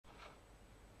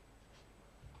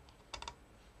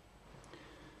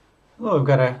Hello, I've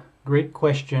got a great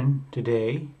question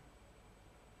today,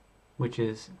 which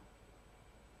is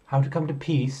how to come to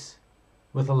peace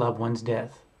with a loved one's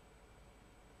death.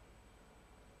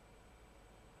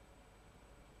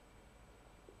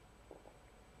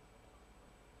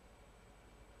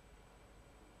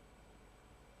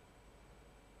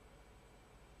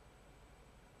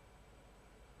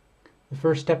 The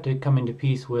first step to coming to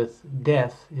peace with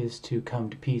death is to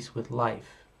come to peace with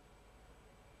life.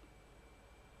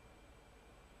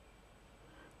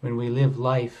 When we live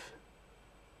life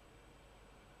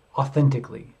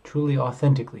authentically, truly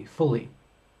authentically, fully,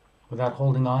 without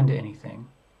holding on to anything,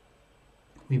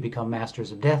 we become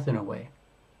masters of death in a way.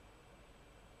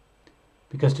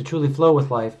 Because to truly flow with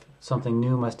life, something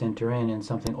new must enter in and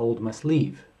something old must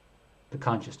leave. The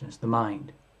consciousness, the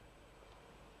mind.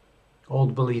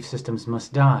 Old belief systems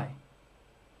must die.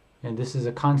 And this is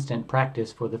a constant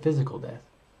practice for the physical death.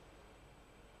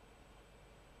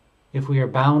 If we are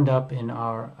bound up in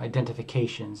our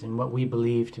identifications and what we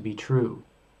believe to be true,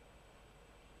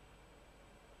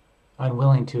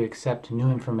 unwilling to accept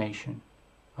new information,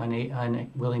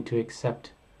 unwilling to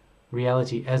accept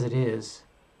reality as it is,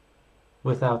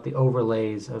 without the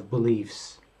overlays of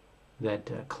beliefs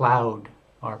that cloud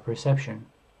our perception,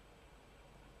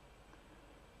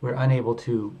 we're unable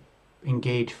to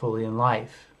engage fully in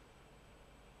life.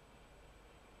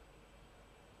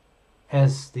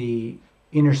 As the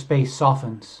inner space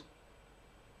softens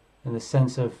and the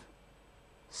sense of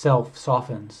self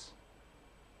softens,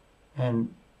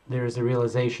 and there is a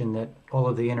realization that all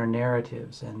of the inner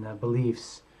narratives and the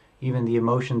beliefs, even the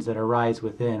emotions that arise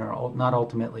within, are not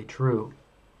ultimately true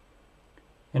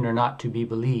and are not to be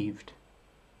believed.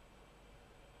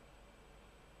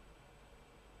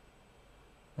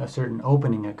 A certain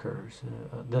opening occurs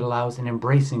that allows an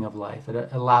embracing of life,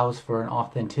 that allows for an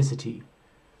authenticity,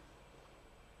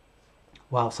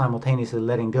 while simultaneously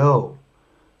letting go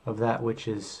of that which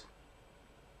is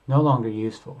no longer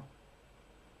useful,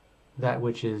 that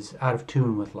which is out of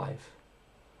tune with life,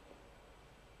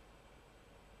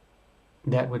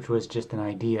 that which was just an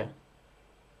idea,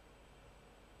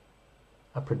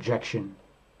 a projection.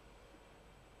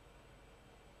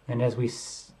 And as we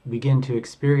begin to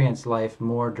experience life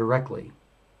more directly,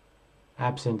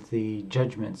 absent the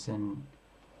judgments and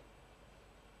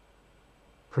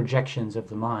projections of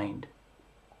the mind,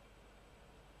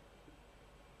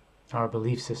 our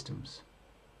belief systems,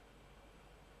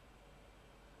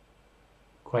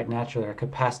 quite naturally our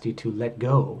capacity to let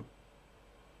go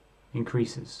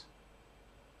increases.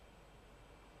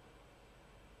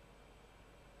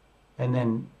 And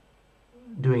then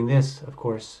doing this, of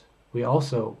course, we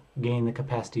also gain the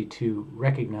capacity to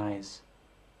recognize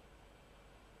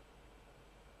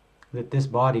that this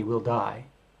body will die,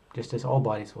 just as all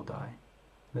bodies will die.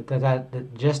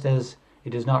 That just as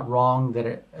it is not wrong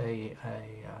that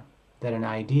that an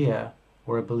idea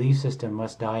or a belief system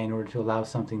must die in order to allow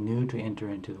something new to enter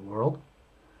into the world,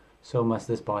 so must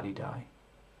this body die.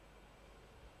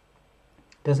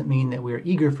 Doesn't mean that we're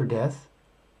eager for death.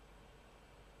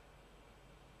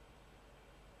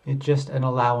 It's just an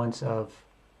allowance of,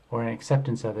 or an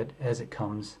acceptance of it as it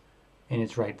comes in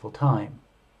its rightful time.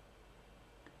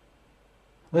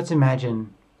 Let's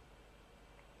imagine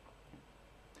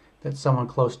that someone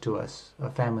close to us,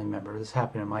 a family member, this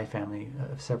happened in my family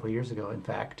several years ago, in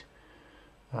fact,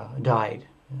 died,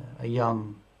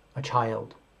 a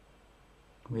child.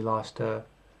 We lost a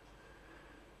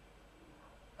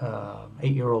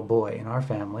 8-year-old boy in our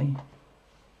family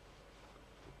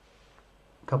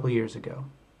a couple years ago.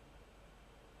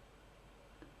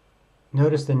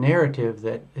 Notice the narrative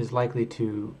that is likely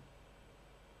to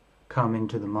come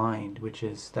into the mind, which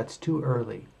is, that's too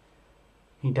early.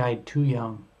 He died too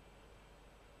young.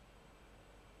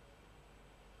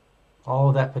 All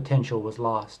of that potential was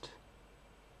lost.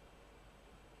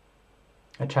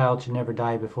 A child should never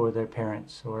die before their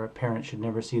parents, or a parent should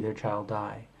never see their child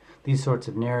die. These sorts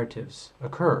of narratives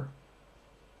occur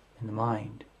in the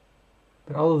mind.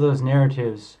 But all of those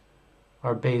narratives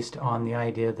are based on the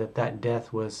idea that that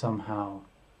death was somehow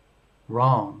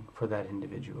wrong for that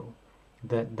individual,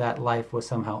 that that life was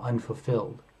somehow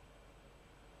unfulfilled.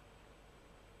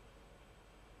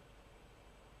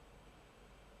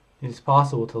 It is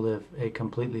possible to live a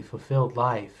completely fulfilled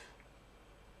life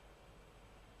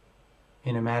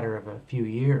in a matter of a few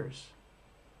years.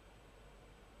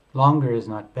 Longer is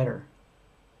not better.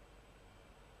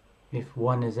 If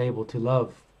one is able to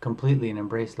love completely and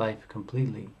embrace life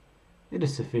completely, it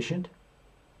is sufficient.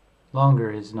 Longer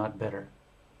is not better.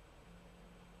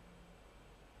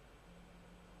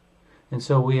 And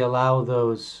so we allow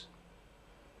those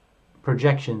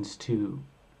projections to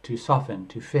to soften,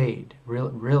 to fade,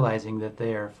 realizing that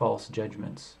they are false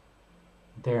judgments.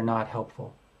 They are not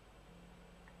helpful.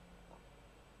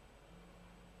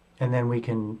 And then we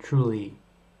can truly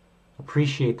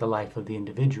appreciate the life of the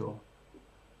individual.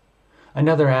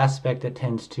 Another aspect that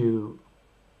tends to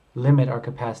limit our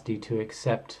capacity to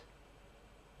accept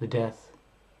the death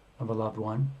of a loved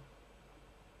one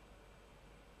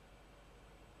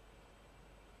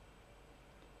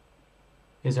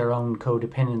is our own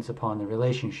codependence upon the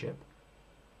relationship.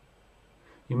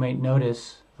 You might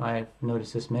notice, I've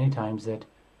noticed this many times, that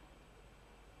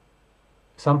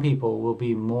some people will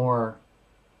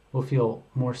feel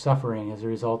more suffering as a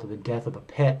result of the death of a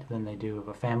pet than they do of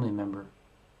a family member.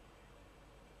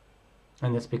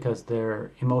 And that's because their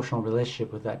emotional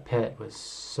relationship with that pet was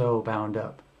so bound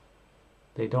up.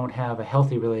 They don't have a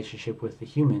healthy relationship with the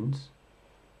humans.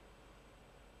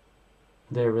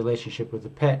 Their relationship with the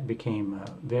pet became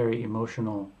a very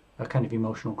emotional, a kind of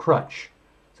emotional crutch.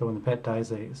 So when the pet dies,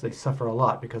 they suffer a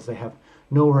lot because they have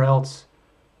no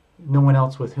one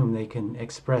else with whom they can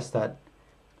express that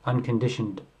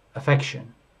unconditioned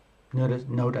affection.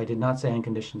 Note, I did not say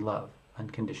unconditioned love,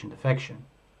 unconditioned affection.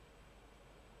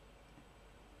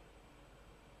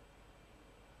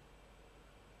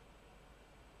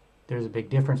 There's a big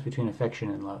difference between affection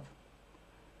and love.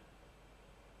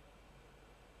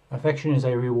 Affection is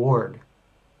a reward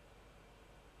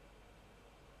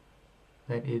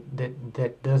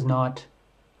that does not,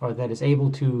 or that is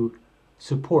able to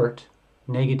support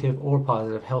negative or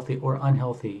positive, healthy or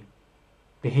unhealthy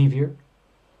behavior.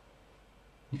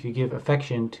 If you give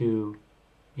affection to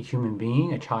a human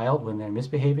being, a child, when they're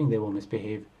misbehaving, they will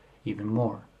misbehave even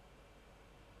more.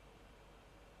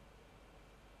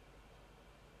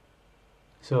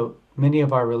 So many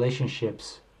of our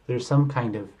relationships, there's some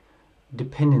kind of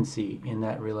dependency in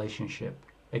that relationship,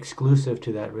 exclusive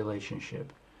to that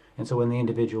relationship. And so when the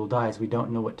individual dies, we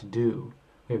don't know what to do.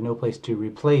 We have no place to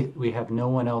replace, we have no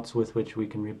one else with which we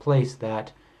can replace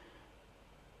that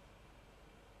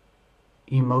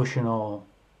emotional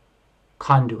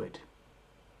conduit.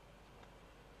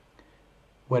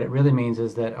 What it really means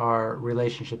is that our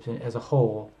relationships as a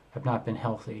whole have not been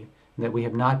healthy, and that we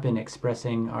have not been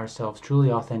expressing ourselves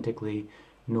truly authentically,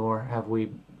 nor have we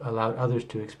allowed others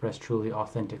to express truly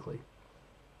authentically.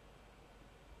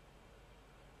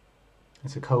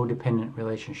 It's a codependent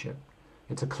relationship.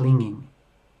 It's a clinging.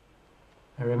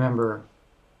 I remember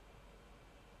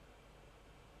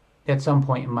at some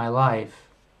point in my life,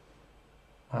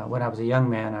 when I was a young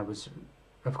man, I was,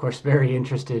 of course, very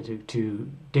interested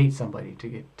to date somebody, to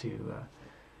get to,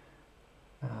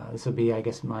 this would be, I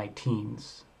guess, my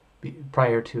teens,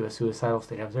 prior to a suicidal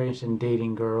state. I was very interested in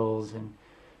dating girls and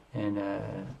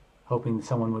hoping that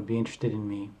someone would be interested in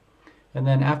me. And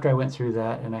then after I went through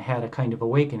that and I had a kind of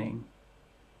awakening,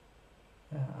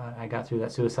 I got through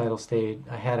that suicidal state,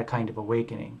 I had a kind of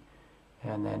awakening,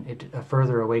 and then a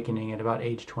further awakening at about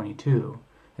age 22.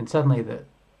 And suddenly the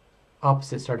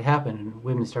opposite started happening, and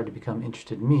women started to become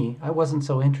interested in me. I wasn't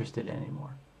so interested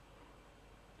anymore.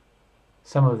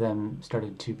 Some of them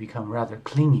started to become rather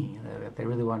clingy, that they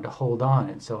really wanted to hold on,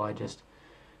 and so I just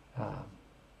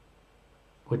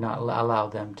would not allow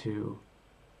them to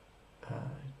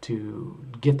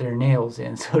get their nails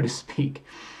in, so to speak.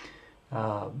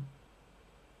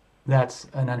 That's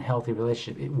an unhealthy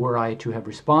relationship. Were I to have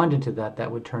responded to that,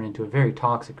 that would turn into a very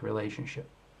toxic relationship.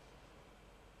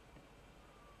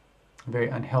 A very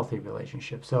unhealthy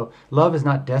relationship. So love is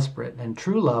not desperate, and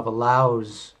true love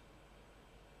allows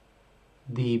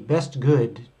the best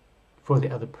good for the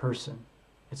other person.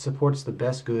 It supports the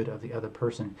best good of the other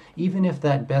person, even if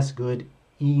that best good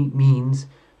means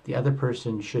the other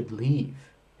person should leave.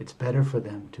 It's better for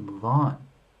them to move on.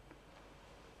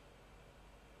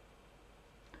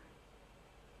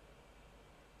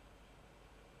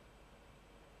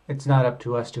 It's not up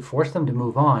to us to force them to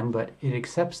move on, but it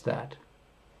accepts that.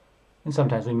 And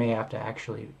sometimes we may have to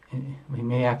actually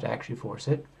force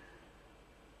it.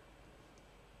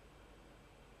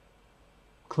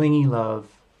 Clingy love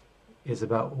is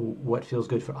about what feels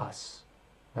good for us.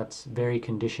 That's very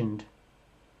conditioned,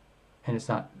 and it's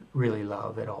not really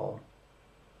love at all.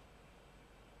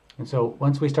 And so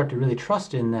once we start to really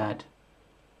trust in that,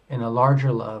 in a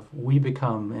larger love, we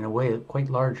become, in a way, quite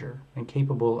larger and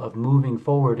capable of moving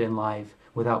forward in life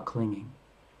without clinging.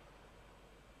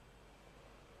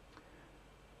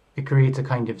 It creates a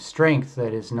kind of strength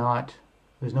that is not,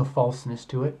 there's no falseness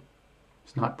to it.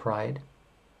 It's not pride.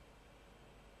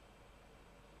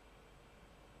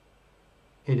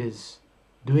 It is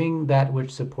doing that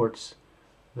which supports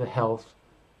the health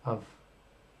of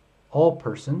all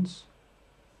persons,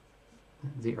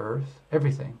 the earth,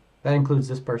 everything. That includes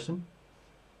this person.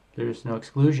 There's no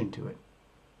exclusion to it.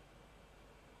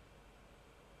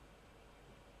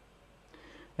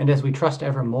 And as we trust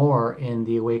ever more in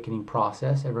the awakening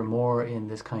process, ever more in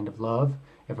this kind of love,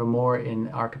 ever more in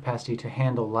our capacity to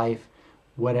handle life,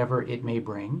 whatever it may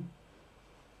bring,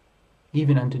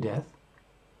 even unto death,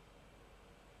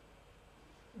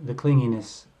 the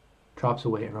clinginess drops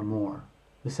away ever more.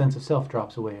 The sense of self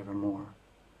drops away ever more.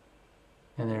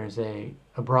 And there's a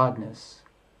broadness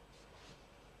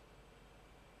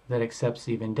that accepts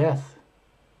even death,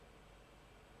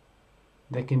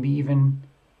 that can be even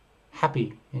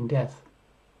happy in death.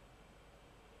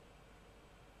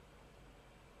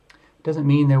 Doesn't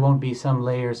mean there won't be some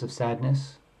layers of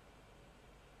sadness.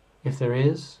 If there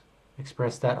is,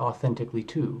 express that authentically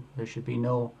too. There should be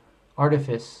no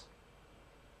artifice,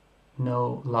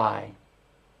 no lie.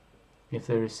 If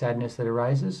there is sadness that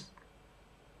arises,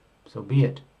 so be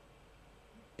it.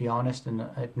 Be honest and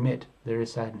admit there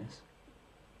is sadness.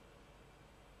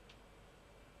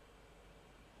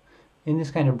 In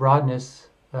this kind of broadness,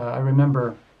 I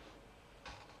remember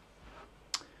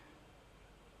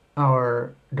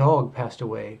our dog passed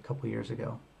away a couple years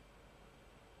ago.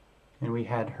 And we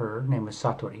had her name was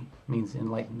Satori, means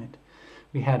enlightenment.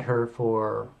 We had her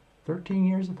for 13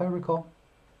 years, if I recall.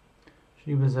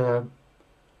 She was a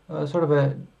sort of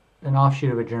an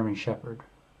offshoot of a German Shepherd.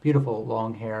 Beautiful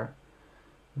long hair,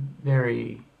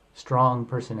 very strong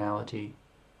personality.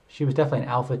 She was definitely an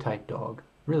alpha type dog.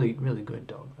 Really, really good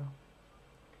dog though.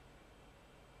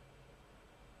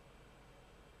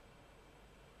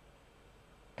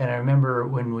 And I remember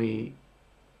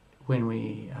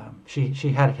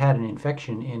she had an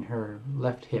infection in her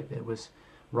left hip. It was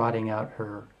rotting out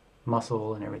her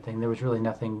muscle and everything. There was really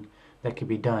nothing that could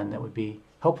be done that would be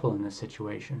helpful in this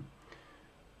situation.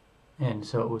 And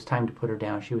so it was time to put her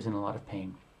down. She was in a lot of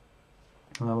pain.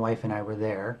 And my wife and I were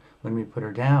there when we put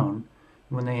her down.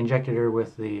 When they injected her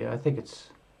with the, I think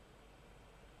it's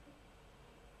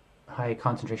high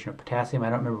concentration of potassium.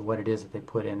 I don't remember what it is that they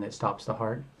put in that stops the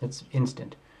heart. It's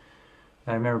instant.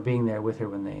 I remember being there with her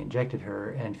when they injected her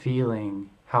and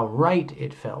feeling how right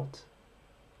it felt.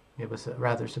 It was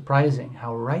rather surprising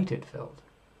how right it felt.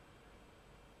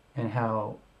 And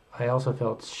how I also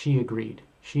felt she agreed.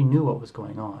 She knew what was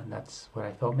going on. That's what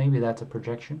I felt. Maybe that's a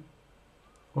projection.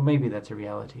 Or maybe that's a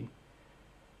reality.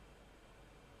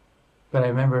 But I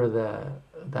remember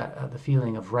the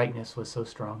feeling of rightness was so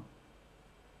strong.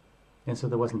 And so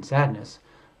there wasn't sadness.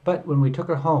 But when we took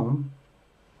her home,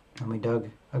 and we dug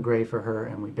a grave for her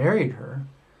and we buried her,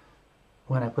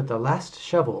 when I put the last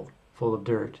shovel full of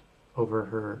dirt over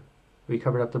her, we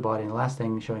covered up the body, and the last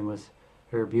thing showing was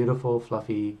her beautiful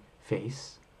fluffy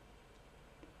face.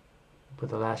 Put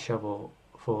the last shovel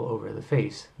full over the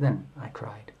face, then I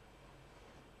cried.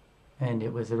 And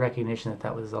it was the recognition that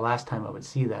that was the last time I would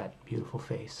see that beautiful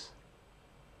face.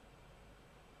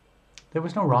 There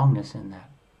was no wrongness in that.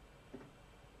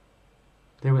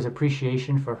 There was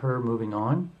appreciation for her moving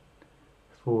on,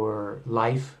 for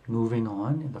life moving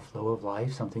on, in the flow of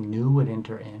life. Something new would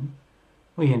enter in.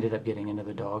 We ended up getting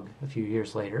another dog a few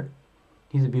years later.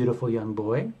 He's a beautiful young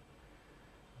boy.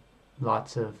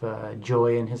 Lots of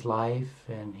joy in his life,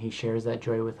 and he shares that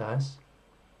joy with us.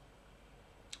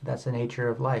 That's the nature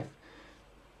of life.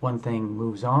 One thing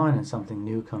moves on and something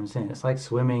new comes in. It's like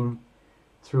swimming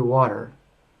through water.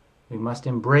 We must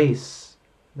embrace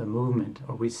the movement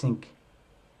or we sink.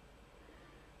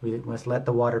 We must let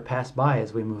the water pass by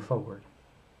as we move forward.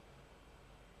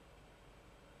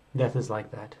 Death is like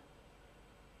that.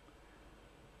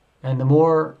 And the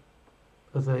more,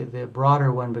 the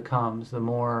broader one becomes, the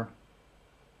more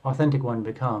authentic one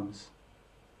becomes,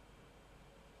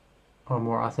 or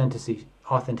more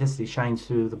authenticity shines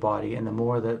through the body, and the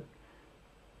more that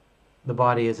the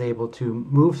body is able to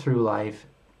move through life,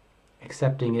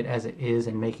 accepting it as it is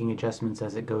and making adjustments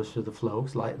as it goes through the flow.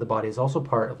 The body is also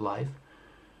part of life.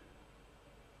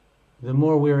 The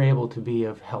more we're able to be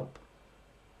of help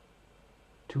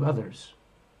to others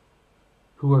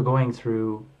who are going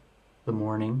through the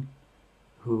mourning,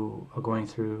 who are going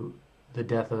through the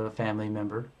death of a family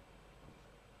member.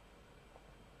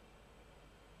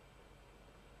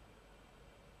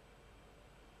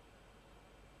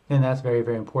 And that's very,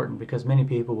 very important, because many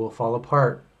people will fall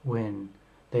apart when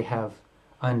they have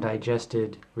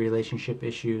undigested relationship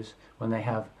issues, when they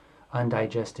have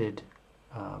undigested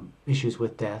issues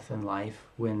with death and life,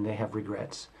 when they have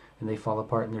regrets and they fall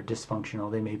apart and they're dysfunctional.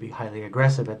 They may be highly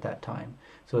aggressive at that time.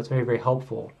 So it's very, very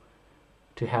helpful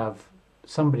to have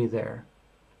somebody there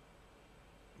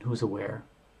who's aware,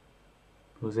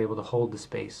 who's able to hold the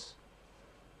space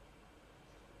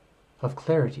of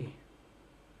clarity,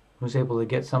 who's able to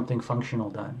get something functional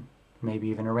done, maybe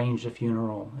even arrange a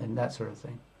funeral and that sort of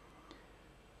thing.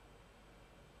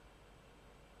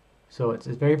 So it's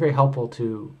very, very helpful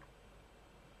to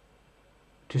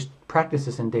practice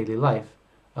this in daily life,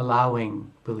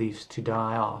 allowing beliefs to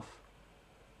die off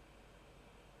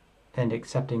and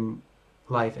accepting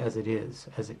life as it is,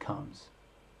 as it comes.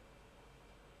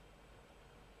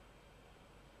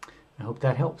 I hope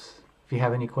that helps. If you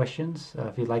have any questions,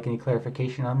 if you'd like any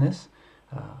clarification on this,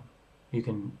 you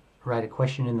can write a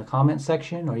question in the comments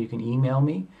section, or you can email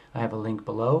me. I have a link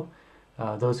below.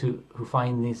 Those who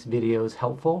find these videos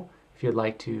helpful, if you'd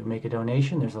like to make a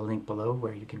donation, there's a link below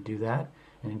where you can do that,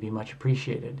 and it'd be much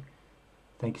appreciated.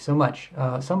 Thank you so much.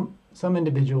 Some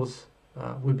individuals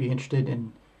would be interested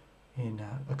in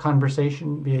a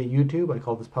conversation via YouTube. I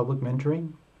call this public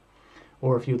mentoring.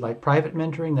 Or if you'd like private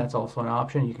mentoring, that's also an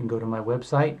option. You can go to my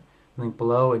website, link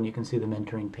below, and you can see the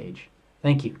mentoring page.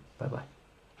 Thank you. Bye-bye.